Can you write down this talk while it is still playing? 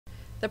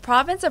The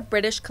province of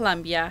British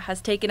Columbia has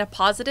taken a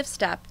positive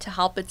step to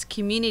help its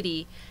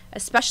community,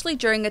 especially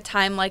during a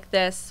time like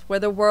this where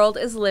the world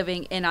is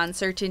living in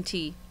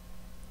uncertainty.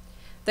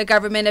 The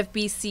government of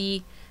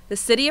BC, the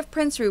City of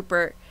Prince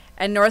Rupert,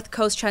 and North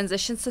Coast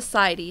Transition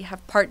Society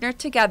have partnered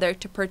together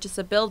to purchase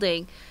a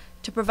building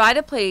to provide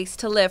a place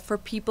to live for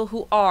people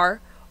who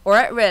are or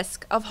at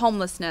risk of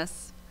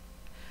homelessness.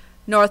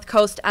 North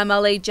Coast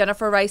MLA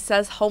Jennifer Rice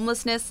says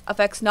homelessness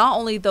affects not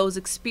only those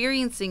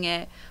experiencing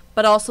it,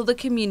 but also the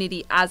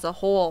community as a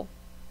whole.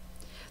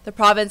 The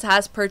province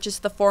has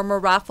purchased the former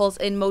Raffles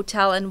Inn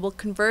Motel and will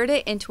convert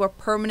it into a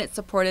permanent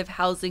supportive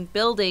housing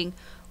building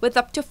with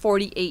up to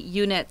 48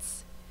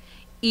 units,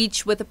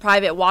 each with a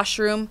private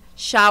washroom,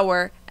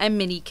 shower, and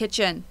mini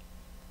kitchen.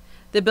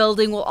 The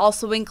building will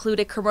also include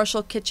a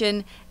commercial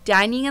kitchen,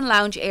 dining and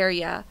lounge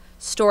area,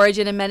 storage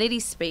and amenity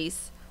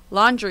space,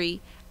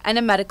 laundry, and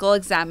a medical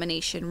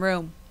examination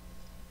room.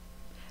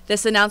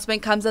 This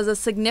announcement comes as a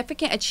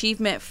significant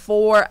achievement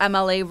for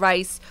MLA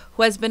Rice,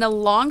 who has been a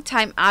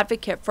long-time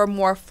advocate for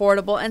more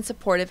affordable and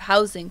supportive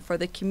housing for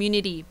the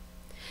community.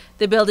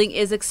 The building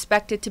is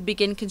expected to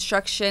begin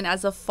construction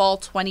as of fall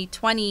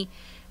 2020.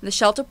 The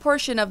shelter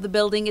portion of the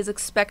building is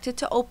expected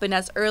to open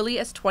as early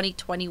as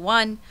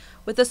 2021,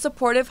 with the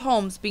supportive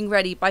homes being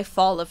ready by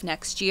fall of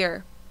next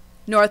year.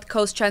 North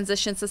Coast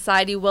Transition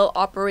Society will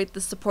operate the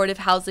supportive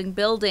housing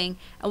building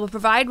and will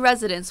provide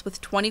residents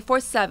with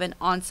 24/7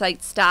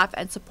 on-site staff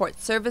and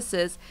support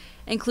services,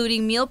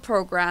 including meal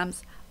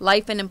programs,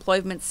 life and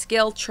employment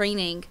skill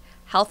training,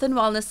 health and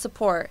wellness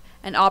support,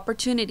 and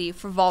opportunity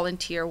for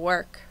volunteer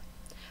work.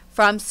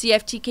 From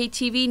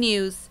CFTK-TV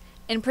News,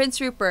 in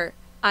Prince Rupert,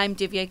 I'm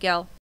Divya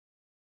Gill.